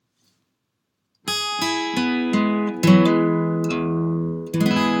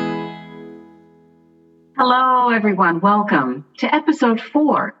everyone. Welcome to episode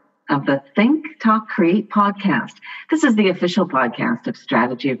 4 of the Think, Talk, Create podcast. This is the official podcast of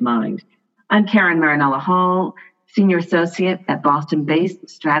Strategy of Mind. I'm Karen Marinella Hall, Senior Associate at Boston-based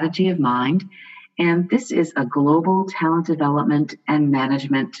Strategy of Mind, and this is a global talent development and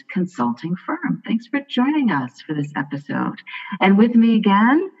management consulting firm. Thanks for joining us for this episode. And with me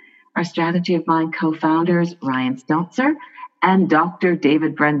again, our Strategy of Mind co-founders, Ryan Stelzer and Dr.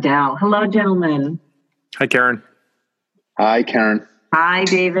 David Brendel. Hello, gentlemen. Hi, Karen. Hi, Karen. Hi,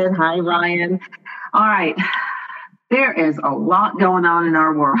 David. Hi, Ryan. All right. There is a lot going on in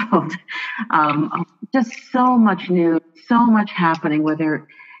our world. Just so much news, so much happening, whether,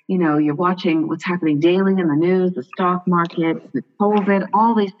 you're watching what's happening daily in the news, the stock market, the COVID,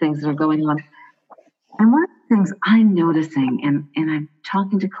 all these things that are going on. And one of the things I'm noticing, and I'm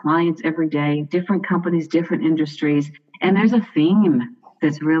talking to clients every day, different companies, different industries, and there's a theme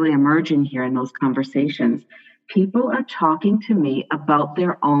that's really emerging here in those conversations. People are talking to me about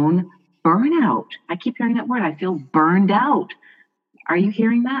their own burnout. I keep hearing that word. I feel burned out. Are you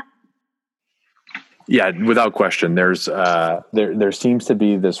hearing that? Yeah, without question. There's there seems to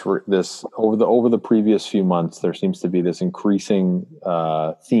be this over the previous few months. There seems to be this increasing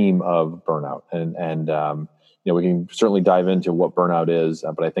theme of burnout, and we can certainly dive into what burnout is.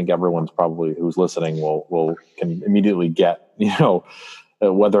 But I think everyone's probably who's listening can immediately get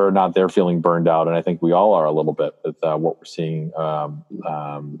whether or not they're feeling burned out. And I think we all are a little bit with what we're seeing,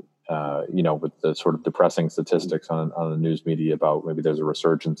 with the sort of depressing statistics on the news media about maybe there's a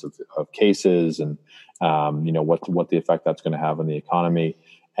resurgence of cases and, what the effect that's going to have on the economy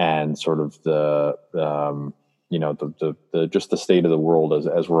and sort of the just the state of the world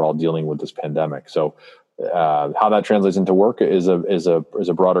as we're all dealing with this pandemic. So how that translates into work is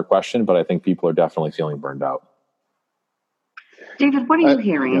a broader question, but I think people are definitely feeling burned out. David, what are you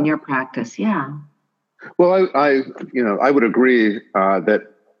hearing in your practice? Yeah. Well, I would agree that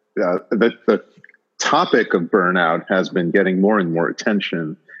the topic of burnout has been getting more and more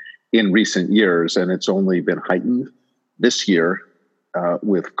attention in recent years, and it's only been heightened this year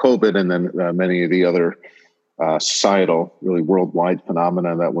with COVID, and then many of the other societal, really worldwide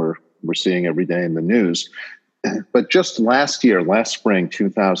phenomena that we're seeing every day in the news. But just last spring,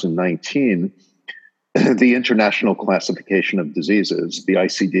 2019. The International Classification of Diseases, the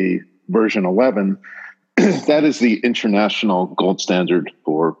ICD version 11, that is the international gold standard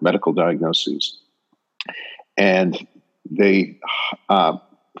for medical diagnoses. And they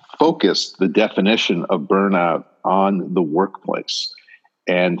focused the definition of burnout on the workplace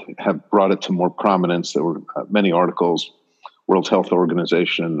and have brought it to more prominence. There were many articles, World Health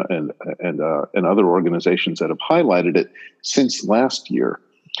Organization and other organizations that have highlighted it since last year.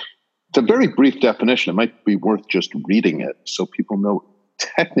 It's a very brief definition. It might be worth just reading it so people know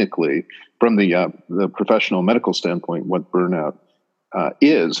technically from the professional medical standpoint what burnout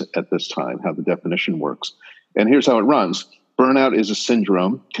is at this time, how the definition works. And here's how it runs. Burnout is a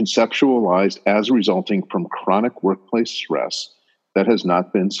syndrome conceptualized as resulting from chronic workplace stress that has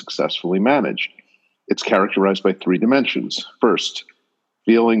not been successfully managed. It's characterized by 3 dimensions. First,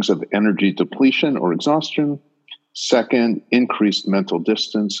 feelings of energy depletion or exhaustion. Second, increased mental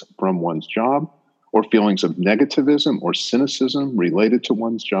distance from one's job or feelings of negativism or cynicism related to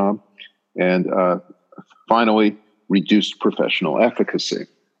one's job. And finally, reduced professional efficacy.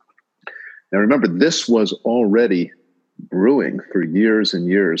 Now, remember, this was already brewing for years and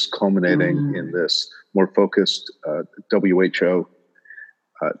years, culminating in this more focused WHO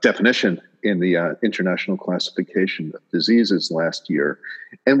definition in the International Classification of Diseases last year.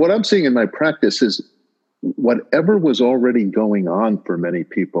 And what I'm seeing in my practice is whatever was already going on for many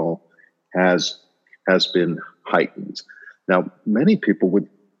people has been heightened. Now, many people would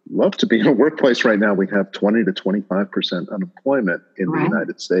love to be in a workplace right now. We have 20 to 25% unemployment in the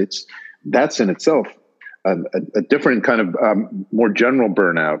United States. That's in itself a different kind of more general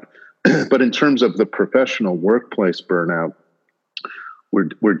burnout. But in terms of the professional workplace burnout,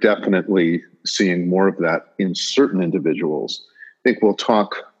 we're definitely seeing more of that in certain individuals. I think we'll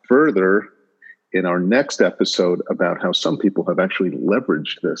talk further in our next episode about how some people have actually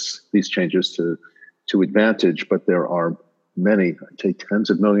leveraged these changes to advantage, but there are many, I'd say tens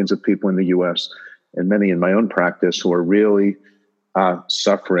of millions of people in the US and many in my own practice who are really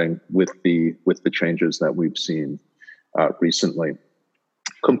suffering with the changes that we've seen recently.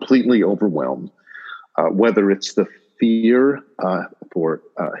 Completely overwhelmed, whether it's the fear for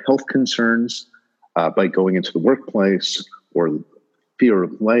health concerns by going into the workplace or fear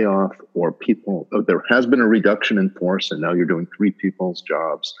of layoff or there has been a reduction in force and now you're doing 3 people's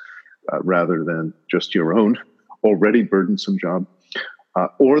jobs rather than just your own already burdensome job,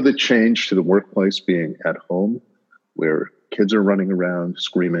 or the change to the workplace being at home where kids are running around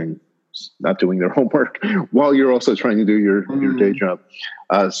screaming, not doing their homework while you're also trying to do your day job.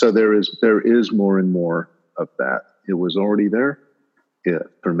 So there is more and more of that. It was already there.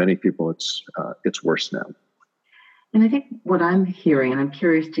 For many people, it's worse now. And I think what I'm hearing, and I'm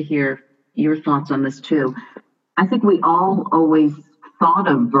curious to hear your thoughts on this too. I think we all always thought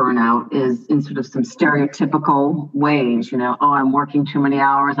of burnout is in sort of some stereotypical ways, oh, I'm working too many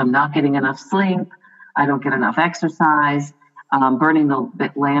hours, I'm not getting enough sleep, I don't get enough exercise, burning the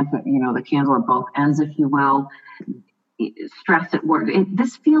lamp, the candle at both ends, if you will, stress at work.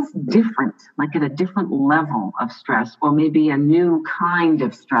 This feels different, like at a different level of stress, or maybe a new kind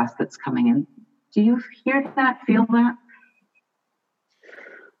of stress that's coming in. Do you hear that, feel that?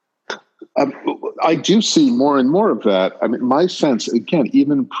 I do see more and more of that. I mean, my sense, again,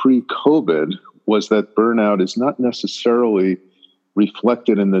 even pre-COVID, was that burnout is not necessarily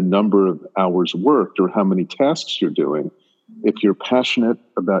reflected in the number of hours worked or how many tasks you're doing. If you're passionate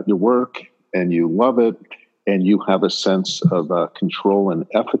about your work and you love it and you have a sense of control and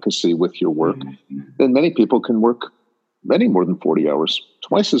efficacy with your work, then many people can work many more than 40 hours,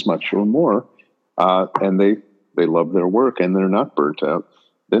 twice as much or more, and they love their work and they're not burnt out.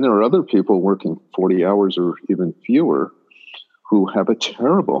 Then there are other people working 40 hours or even fewer who have a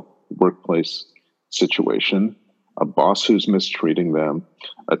terrible workplace situation, a boss who's mistreating them,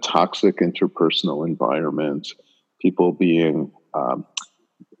 a toxic interpersonal environment, people being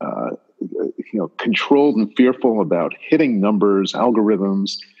controlled and fearful about hitting numbers,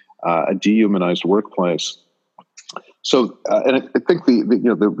 algorithms, a dehumanized workplace. So, and I think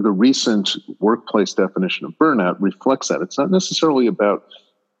the recent workplace definition of burnout reflects that. It's not necessarily about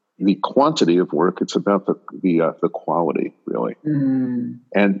the quantity of work; it's about the quality, really.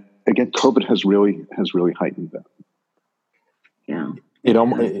 And again, COVID has really heightened that. Yeah, it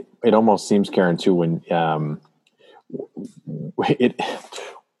almost seems, Karen, too, when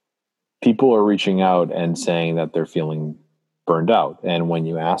people are reaching out and saying that they're feeling burned out, and when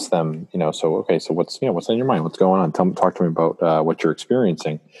you ask them, so what's on your mind? What's going on? Talk to me about what you're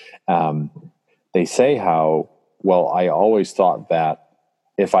experiencing. They say how, well, I always thought that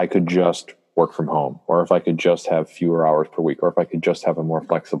if I could just work from home, or if I could just have fewer hours per week, or if I could just have a more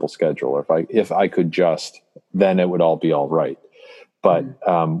flexible schedule, or if I could just, then it would all be all right. But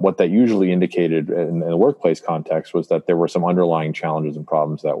what that usually indicated in the workplace context was that there were some underlying challenges and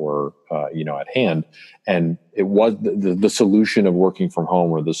problems that were, at hand. And it was the solution of working from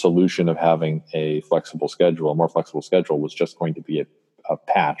home, or the solution of having a more flexible schedule, was just going to be a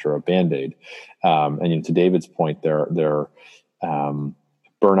patch or a Band-Aid. And to David's point,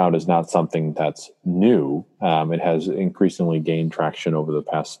 burnout is not something that's new. It has increasingly gained traction over the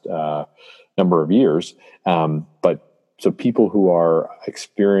past number of years. So people who are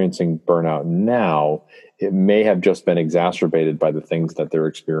experiencing burnout now, it may have just been exacerbated by the things that they're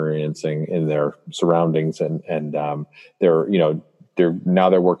experiencing in their surroundings, and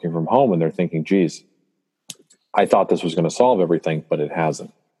they're working from home and they're thinking, geez, I thought this was going to solve everything, but it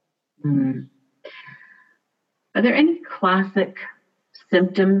hasn't. Are there any classic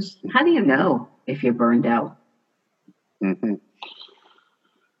symptoms? How do you know if you're burned out? Mm-hmm.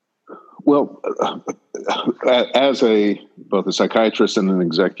 Well, as both a psychiatrist and an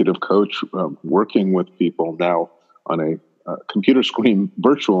executive coach, working with people now on a computer screen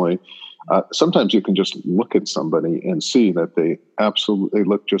virtually, sometimes you can just look at somebody and see that they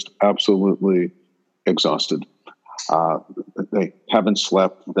look just absolutely exhausted. They haven't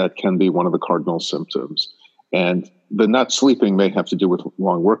slept. That can be one of the cardinal symptoms. And the not sleeping may have to do with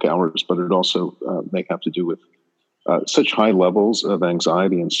long work hours, but it also may have to do with such high levels of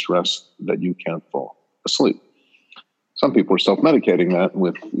anxiety and stress that you can't fall asleep. Some people are self-medicating that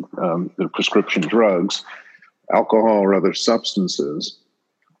with their prescription drugs, alcohol, or other substances.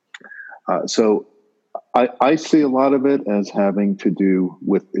 So I see a lot of it as having to do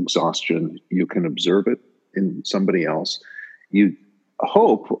with exhaustion. You can observe it in somebody else. You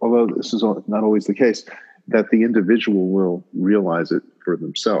hope, although this is not always the case, that the individual will realize it for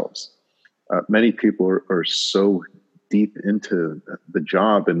themselves. Many people are so deep into the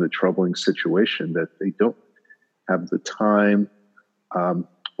job and the troubling situation that they don't have the time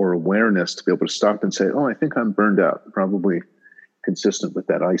or awareness to be able to stop and say, oh, I think I'm burned out, probably consistent with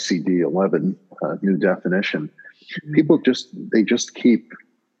that ICD-11 new definition. Mm-hmm. People just keep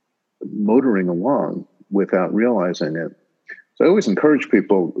motoring along without realizing it. So I always encourage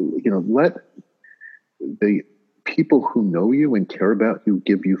people, let the people who know you and care about you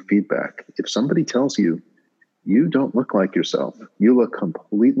give you feedback. If somebody tells you, you don't look like yourself, you look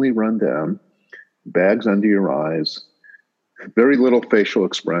completely run down, bags under your eyes, very little facial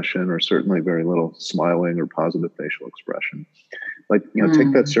expression, or certainly very little smiling or positive facial expression. Like,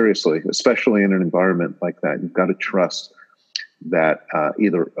 take that seriously, especially in an environment like that. You've got to trust that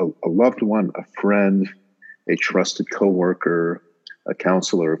either a loved one, a friend, a trusted coworker, a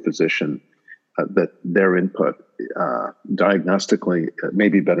counselor, a physician, that their input diagnostically may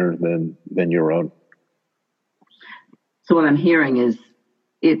be better than your own. So what I'm hearing is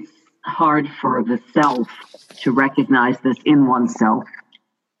it's hard for the self to recognize this in oneself.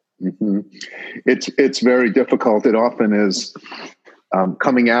 Mm-hmm. It's very difficult. It often is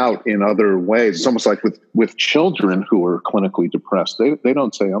coming out in other ways. It's almost like with children who are clinically depressed. They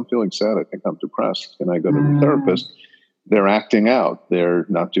don't say, "I'm feeling sad. I think I'm depressed. Can I go to the therapist?" They're acting out. They're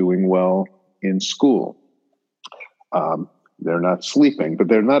not doing well in school. They're not sleeping, but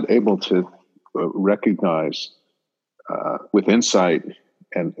they're not able to recognize with insight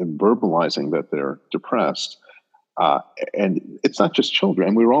and verbalizing that they're depressed. And it's not just children,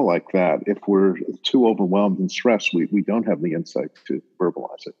 and we're all like that. If we're too overwhelmed and stressed, we don't have the insight to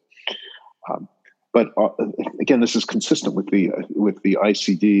verbalize it. But again, this is consistent with the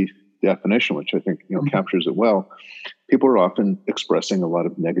ICD definition, which I think captures it well. People are often expressing a lot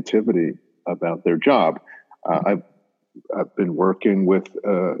of negativity about their job. I've been working with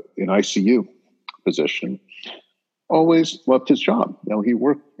an ICU physician. Always loved his job. He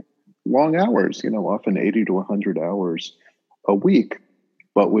worked long hours, often 80 to 100 hours a week,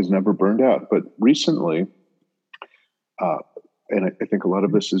 but was never burned out. But recently, and I think a lot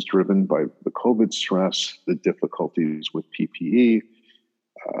of this is driven by the COVID stress, the difficulties with PPE,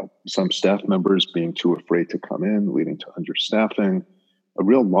 some staff members being too afraid to come in, leading to understaffing, a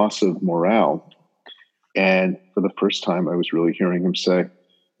real loss of morale. And for the first time, I was really hearing him say,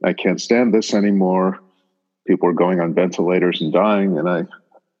 "I can't stand this anymore. People are going on ventilators and dying, and I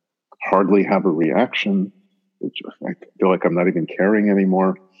hardly have a reaction. I feel like I'm not even caring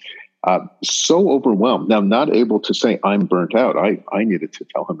anymore." So overwhelmed. Now, not able to say, "I'm burnt out." I needed to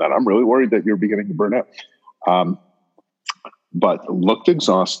tell him that. "I'm really worried that you're beginning to burn out." But looked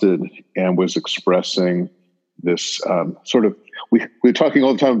exhausted and was expressing this sort of, we're talking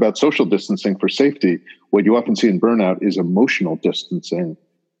all the time about social distancing for safety. What you often see in burnout is emotional distancing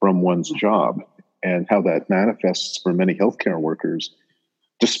from one's job, and how that manifests for many healthcare workers.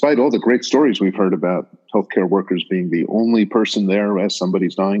 Despite all the great stories we've heard about healthcare workers being the only person there as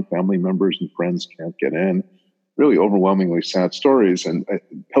somebody's dying, family members and friends can't get in, really overwhelmingly sad stories, and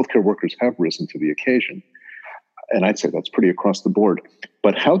healthcare workers have risen to the occasion. And I'd say that's pretty across the board.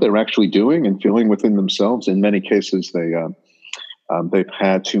 But how they're actually doing and feeling within themselves, in many cases, they've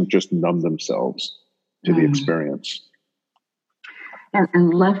had to just numb themselves to the experience.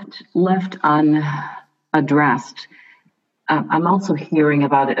 And left unaddressed, I'm also hearing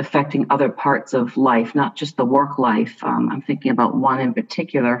about it affecting other parts of life, not just the work life. I'm thinking about one in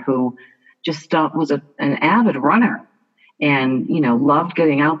particular who just was an avid runner and, loved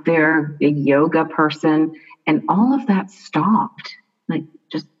getting out there, big yoga person, and all of that stopped. Like,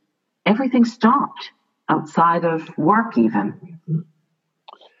 just everything stopped outside of work even.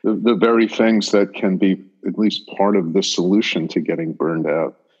 The very things that can be at least part of the solution to getting burned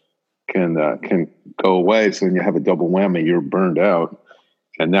out can go away. So then you have a double whammy. You're burned out,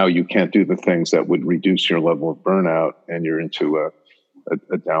 and now you can't do the things that would reduce your level of burnout, and you're into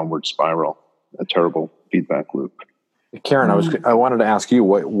a downward spiral, a terrible feedback loop. Karen, I wanted to ask you,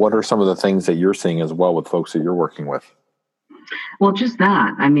 what are some of the things that you're seeing as well with folks that you're working with? Well, just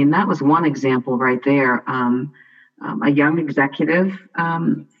that. I mean, that was one example right there. A young executive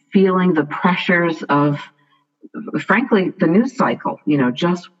feeling the pressures of, frankly, the news cycle,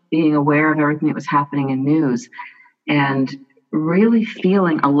 just being aware of everything that was happening in news and really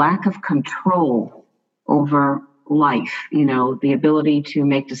feeling a lack of control over life, the ability to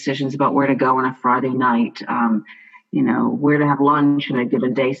make decisions about where to go on a Friday night, where to have lunch in a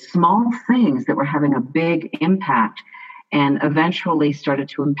given day, small things that were having a big impact and eventually started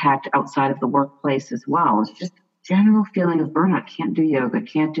to impact outside of the workplace as well. It's just general feeling of burnout. Can't do yoga,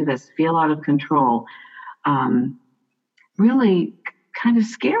 can't do this, feel out of control. Really kind of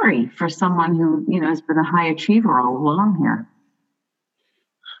scary for someone who, has been a high achiever all along here.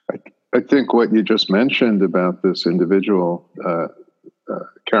 I think what you just mentioned about this individual,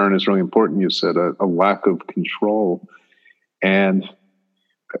 Karen, is really important. You said a lack of control. And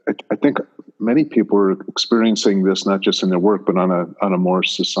I think many people are experiencing this, not just in their work, but on a more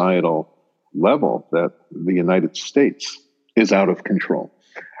societal level, that the United States is out of control.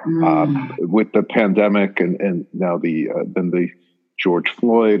 With the pandemic and now then the George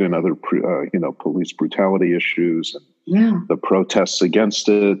Floyd and other police brutality issues, and the protests against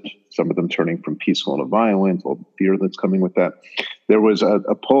it, some of them turning from peaceful to violent, or fear that's coming with that. There was a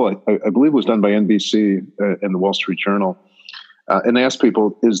poll, I believe it was done by NBC and the Wall Street Journal, and they asked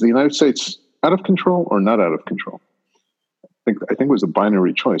people, is the United States out of control or not out of control? I think it was a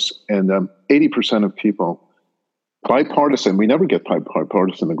binary choice. And 80% of people, bipartisan, we never get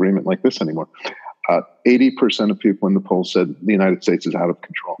bipartisan agreement like this anymore. 80% of people in the poll said the United States is out of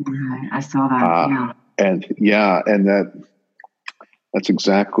control. I saw that. And that's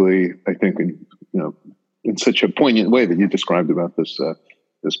exactly, I think, in such a poignant way that you described about this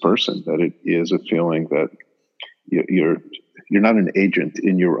person, that it is a feeling that you're not an agent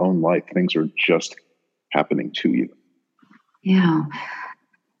in your own life. Things are just happening to you. Yeah.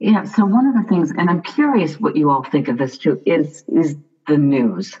 So one of the things, and I'm curious what you all think of this too, is the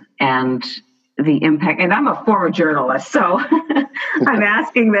news and the impact. And I'm a former journalist, so I'm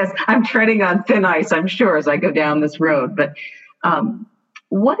asking this. I'm treading on thin ice, I'm sure, as I go down this road. But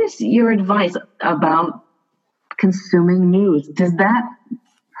what is your advice about consuming news? Does that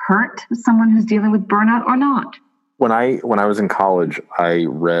hurt someone who's dealing with burnout or not? When I was in college, I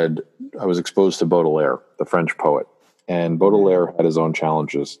was exposed to Baudelaire, the French poet. And Baudelaire had his own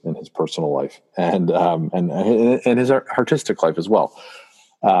challenges in his personal life and his artistic life as well.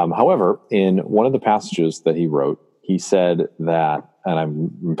 However, in one of the passages that he wrote, he said that, and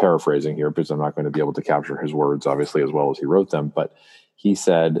I'm paraphrasing here because I'm not going to be able to capture his words, obviously, as well as he wrote them, but he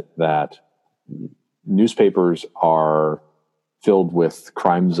said that newspapers are filled with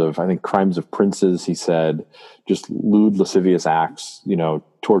crimes of princes. He said just lewd, lascivious acts,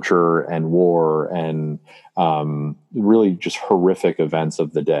 torture and war and really just horrific events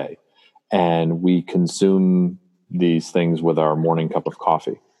of the day. And we consume these things with our morning cup of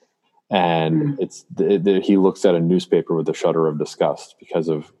coffee. And he looks at a newspaper with a shudder of disgust because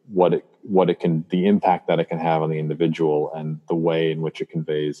of the impact that it can have on the individual and the way in which it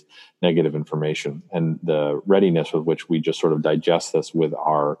conveys negative information and the readiness with which we just sort of digest this with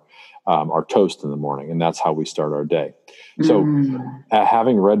our toast in the morning. And that's how we start our day. So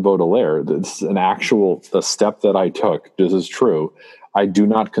having read Baudelaire, this is the step that I took. This is true. I do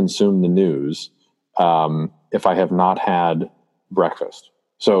not consume the news if I have not had breakfast.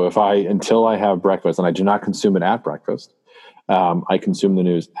 So until I have breakfast, and I do not consume it at breakfast, I consume the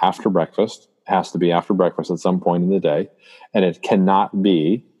news after breakfast. It has to be after breakfast at some point in the day, and it cannot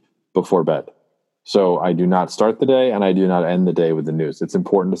be before bed. So I do not start the day, and I do not end the day with the news. It's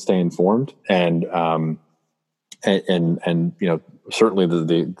important to stay informed, and certainly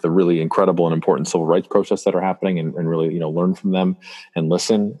the really incredible and important civil rights protests that are happening, and really learn from them and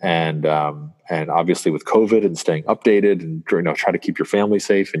listen, and obviously with COVID and staying updated and try to keep your family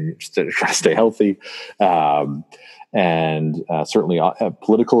safe and try to stay healthy, and certainly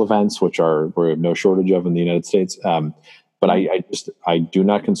political events, which we have no shortage of in the United States. But I do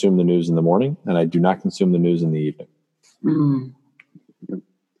not consume the news in the morning, and I do not consume the news in the evening. Mm.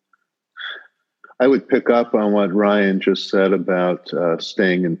 I would pick up on what Ryan just said about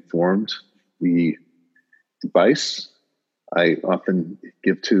staying informed. The advice I often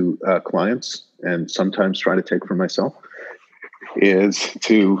give to clients, and sometimes try to take for myself, is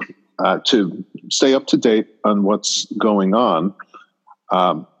to stay up to date on what's going on,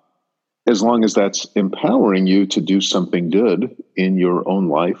 as long as that's empowering you to do something good in your own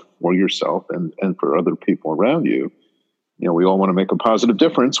life for yourself and for other people around you. We all want to make a positive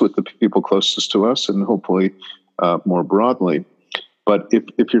difference with the people closest to us and hopefully more broadly. But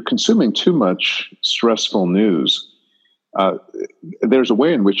if you're consuming too much stressful news, there's a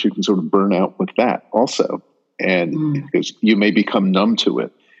way in which you can sort of burn out with that also. And you may become numb to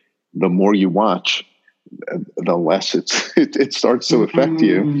it. The more you watch, the less it starts to affect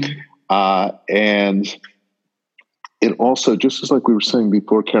you. And it also, just as like we were saying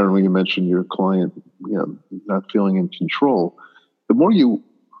before, Karen, when you mentioned your client, not feeling in control, the more you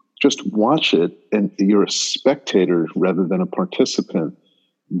just watch it and you're a spectator rather than a participant,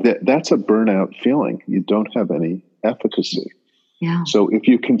 that's a burnout feeling. You don't have any efficacy. Yeah. So if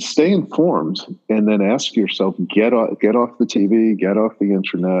you can stay informed and then ask yourself, get off the TV, get off the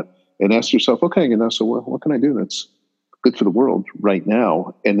internet, and ask yourself, okay, so what can I do that's good for the world right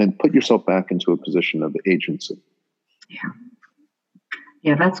now? And then put yourself back into a position of agency.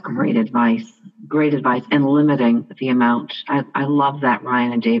 Yeah, that's great advice. Great advice. And limiting the amount. I love that,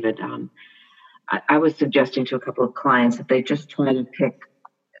 Ryan and David. I was suggesting to a couple of clients that they just try to pick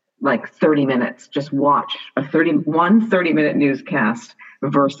like 30 minutes, just watch a 30-minute newscast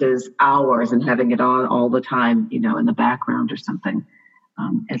versus hours and having it on all the time, in the background or something,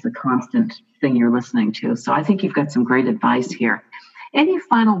 as a constant thing you're listening to. So I think you've got some great advice here. Any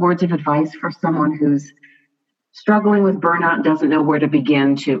final words of advice for someone who's struggling with burnout, doesn't know where to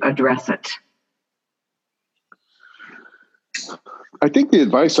begin to address it? I think the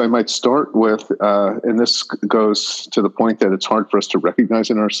advice I might start with, and this goes to the point that it's hard for us to recognize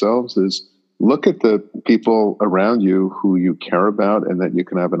in ourselves, is look at the people around you who you care about and that you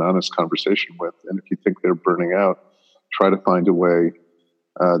can have an honest conversation with. And if you think they're burning out, try to find a way,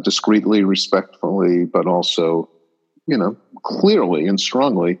 discreetly, respectfully, but also, clearly and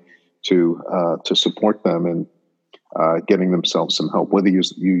strongly to support them in getting themselves some help, whether you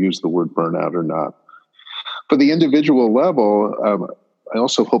use the word burnout or not. For the individual level, I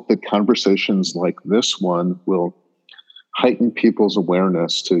also hope that conversations like this one will heighten people's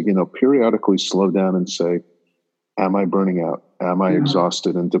awareness to, periodically slow down and say, am I burning out? Am I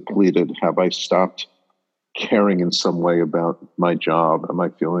exhausted and depleted? Have I stopped caring in some way about my job? Am I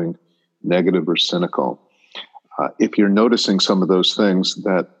feeling negative or cynical? If you're noticing some of those things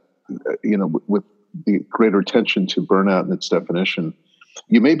that, with the greater attention to burnout and its definition,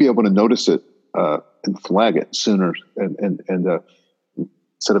 you may be able to notice it and flag it sooner, and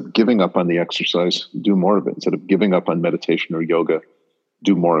instead of giving up on the exercise, do more of it. Instead of giving up on meditation or yoga,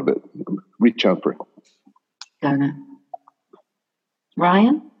 do more of it. Reach out for help. Got it.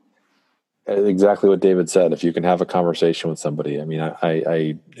 Ryan? Exactly what David said. If you can have a conversation with somebody, if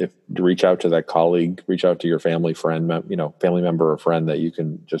to reach out to that colleague, reach out to your family member or friend that you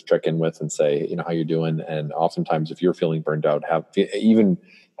can just check in with and say, how you doing? And oftentimes, if you're feeling burned out, even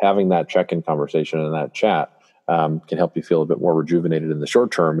having that check-in conversation and that chat can help you feel a bit more rejuvenated in the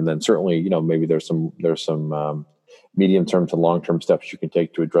short term. And then certainly, maybe there's some medium-term to long-term steps you can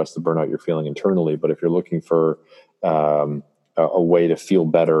take to address the burnout you're feeling internally. But if you're looking for a way to feel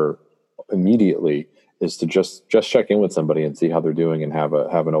better immediately, is to just check in with somebody and see how they're doing and have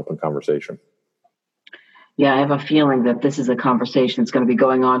an open conversation. Yeah, I have a feeling that this is a conversation that's going to be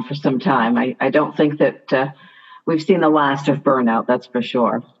going on for some time. I don't think that we've seen the last of burnout, that's for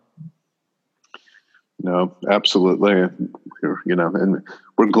sure. No, absolutely. And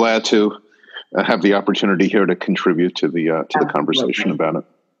we're glad to have the opportunity here to contribute to the conversation about it.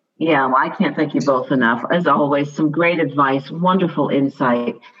 Yeah, well, I can't thank you both enough. As always, some great advice, wonderful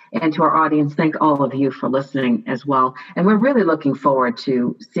insight. And to our audience, thank all of you for listening as well. And we're really looking forward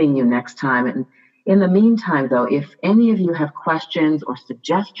to seeing you next time. And in the meantime, though, if any of you have questions or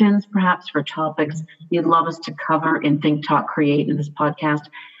suggestions, perhaps for topics you'd love us to cover in Think, Talk, Create in this podcast,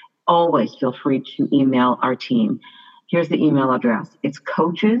 always feel free to email our team. Here's the email address. It's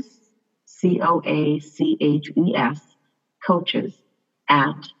coaches, COACHES, coaches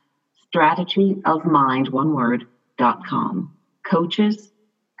at strategyofmind.com. Coaches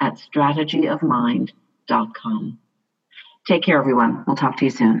at strategyofmind.com. Take care, everyone. We'll talk to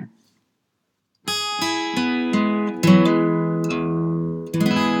you soon.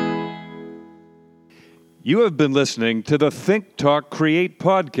 You have been listening to the Think, Talk, Create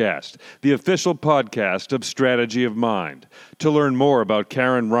podcast, the official podcast of Strategy of Mind. To learn more about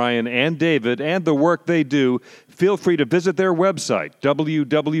Karen, Ryan, and David and the work they do, feel free to visit their website,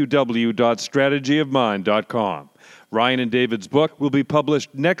 www.strategyofmind.com. Ryan and David's book will be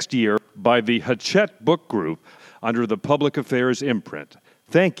published next year by the Hachette Book Group under the Public Affairs imprint.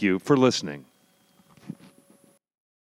 Thank you for listening.